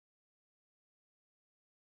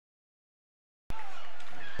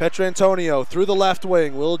Petrantonio through the left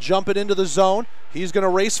wing will jump it into the zone. He's going to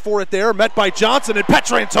race for it there, met by Johnson, and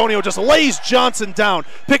Petrantonio just lays Johnson down.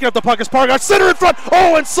 Picking up the puck is Pargard, center in front.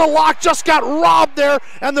 Oh, and Salak just got robbed there,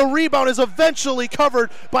 and the rebound is eventually covered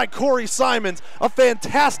by Corey Simons. A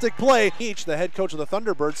fantastic play. Each, the head coach of the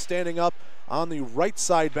Thunderbirds, standing up on the right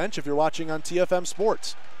side bench if you're watching on TFM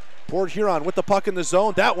Sports. Port Huron with the puck in the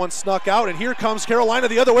zone. That one snuck out, and here comes Carolina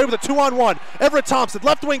the other way with a 2-on-1. Everett Thompson,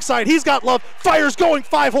 left wing side. He's got love. Fires going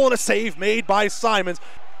 5-hole, and a save made by Simons.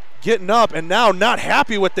 Getting up, and now not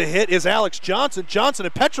happy with the hit is Alex Johnson. Johnson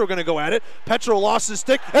and Petro going to go at it. Petro lost his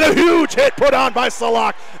stick, and a huge hit put on by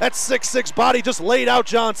Salak. That 6'6" body just laid out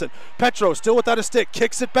Johnson. Petro still without a stick,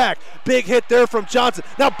 kicks it back. Big hit there from Johnson.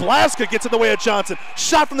 Now Blaska gets in the way of Johnson.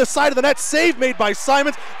 Shot from the side of the net, save made by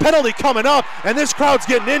Simons. Penalty coming up, and this crowd's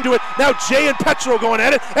getting into it. Now Jay and Petro going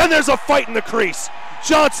at it, and there's a fight in the crease.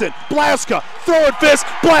 Johnson, Blaska, throwing fist.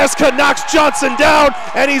 Blaska knocks Johnson down,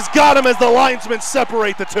 and he's got him as the linesmen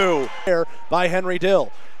separate the two. By Henry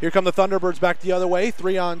Dill. Here come the Thunderbirds back the other way,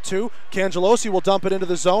 3-on-2. Cangelosi will dump it into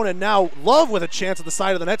the zone, and now Love with a chance at the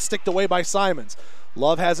side of the net, sticked away by Simons.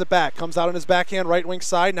 Love has it back, comes out on his backhand right wing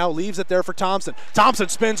side, now leaves it there for Thompson. Thompson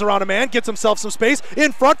spins around a man, gets himself some space,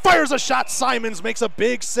 in front, fires a shot. Simons makes a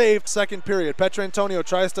big save. Second period, Petrantonio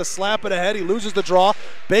tries to slap it ahead, he loses the draw.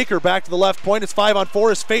 Baker back to the left point, it's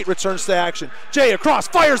 5-on-4 as Fate returns to action. Jay across,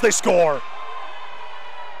 fires, they score!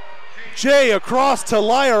 Jay across to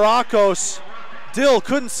Lyarakos. Dill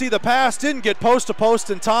couldn't see the pass, didn't get post to post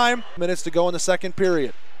in time. Minutes to go in the second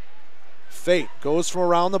period. Fate goes from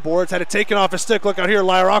around the boards, had it taken off his stick. Look out here,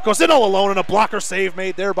 Lyarakos in all alone, and a blocker save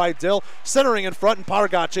made there by Dill. Centering in front, and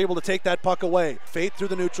Pargach able to take that puck away. Fate through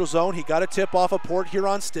the neutral zone. He got a tip off a Port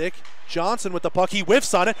Huron stick. Johnson with the puck, he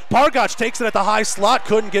whiffs on it. Pargach takes it at the high slot,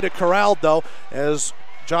 couldn't get it corralled though, as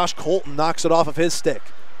Josh Colton knocks it off of his stick.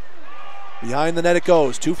 Behind the net it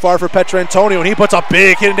goes, too far for Petrantonio, and he puts a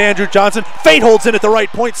big hit into Andrew Johnson. Fate holds in at the right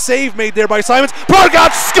point, save made there by Simons.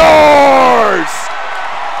 Pargach scores!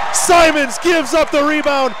 Simons gives up the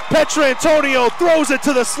rebound. Petrantonio throws it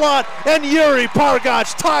to the slot, and Yuri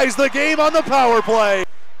Pargach ties the game on the power play.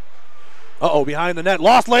 Behind the net,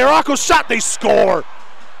 lost Lyarakos shot, they score.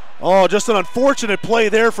 Oh, just an unfortunate play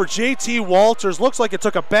there for JT Walters. Looks like it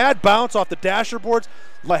took a bad bounce off the dasher boards.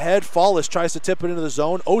 Ahead, Fallis tries to tip it into the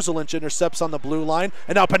zone. Ozelinch intercepts on the blue line.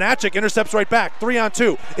 And now Panachik intercepts right back.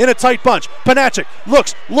 3-on-2 in a tight bunch. Panachik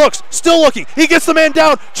looks, still looking. He gets the man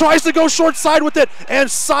down, tries to go short side with it.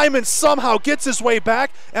 And Simon somehow gets his way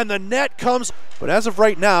back. And the net comes. But as of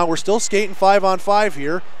right now, we're still skating 5-on-5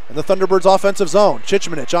 here in the Thunderbirds offensive zone.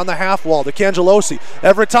 Chichmanich on the half wall to Cangelosi.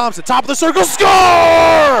 Everett Thompson, top of the circle,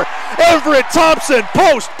 score! Everett Thompson,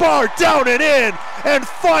 post bar, down and in. And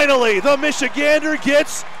finally, the Michigander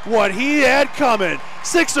gets what he had coming.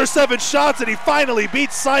 6 or 7 shots, and he finally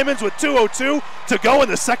beats Simons with 2:02 to go in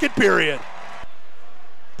the second period.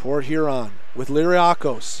 Port Huron with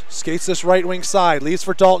Lyarakos, skates this right wing side, leads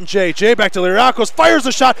for Dalton Jay. Jay back to Lyarakos, fires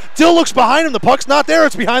a shot. Dill looks behind him, the puck's not there,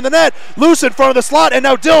 it's behind the net. Loose in front of the slot, and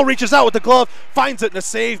now Dill reaches out with the glove, finds it in a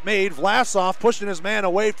save made. Vlasov pushing his man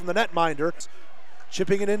away from the netminder.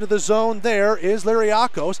 Chipping it into the zone there is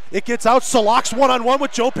Lyarakos. It gets out, Salak's 1-on-1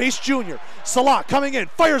 with Joe Pace Jr. Salak coming in,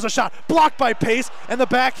 fires a shot, blocked by Pace, and the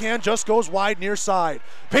backhand just goes wide near side.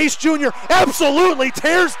 Pace Jr. absolutely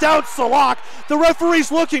tears down Salak. The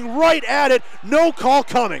referee's looking right at it, no call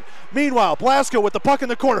coming. Meanwhile, Blaska with the puck in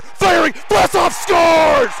the corner, firing, Vlasov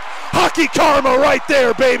scores! Hockey karma right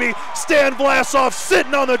there, baby. Stan Vlasov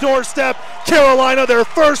sitting on the doorstep. Carolina, their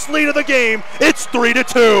first lead of the game. It's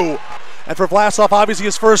 3-2. And for Vlasov, obviously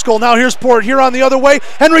his first goal. Now here's Port Huron the other way.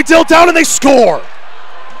 Henry Dill down, and they score.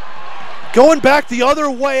 Going back the other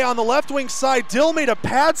way on the left wing side, Dill made a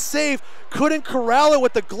pad save, couldn't corral it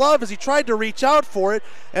with the glove as he tried to reach out for it,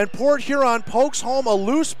 and Port Huron pokes home a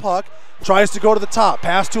loose puck, tries to go to the top,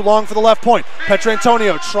 pass too long for the left point.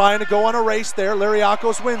 Petrantonio trying to go on a race there,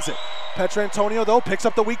 Lyarakos wins it. Petrantonio though picks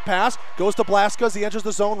up the weak pass, goes to Blaska as he enters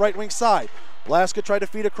the zone right wing side. Blaska tried to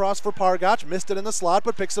feed across for Pargach, missed it in the slot,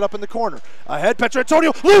 but picks it up in the corner. Ahead,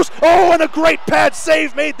 Petrantonio, loose! Oh, and a great pad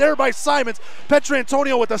save made there by Simons.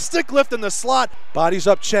 Petrantonio with a stick lift in the slot. Bodies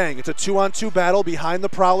up Chang. It's a 2-on-2 battle behind the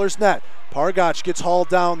Prowlers' net. Pargach gets hauled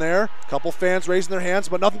down there. Couple fans raising their hands,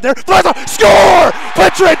 but nothing there. Vlasov, score!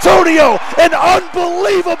 Petrantonio! An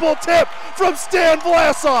unbelievable tip from Stan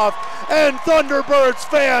Vlasov. And Thunderbirds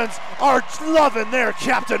fans are loving their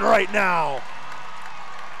captain right now.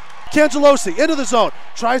 Cangelosi into the zone,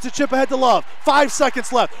 tries to chip ahead to Love. 5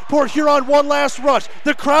 seconds left. Port Huron one last rush.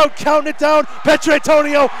 The crowd counting it down.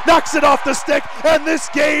 Petrantonio knocks it off the stick, and this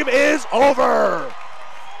game is over.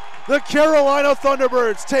 The Carolina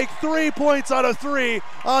Thunderbirds take 3 points out of 3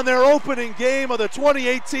 on their opening game of the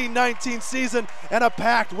 2018-19 season, and a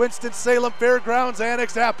packed Winston-Salem Fairgrounds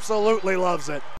Annex absolutely loves it.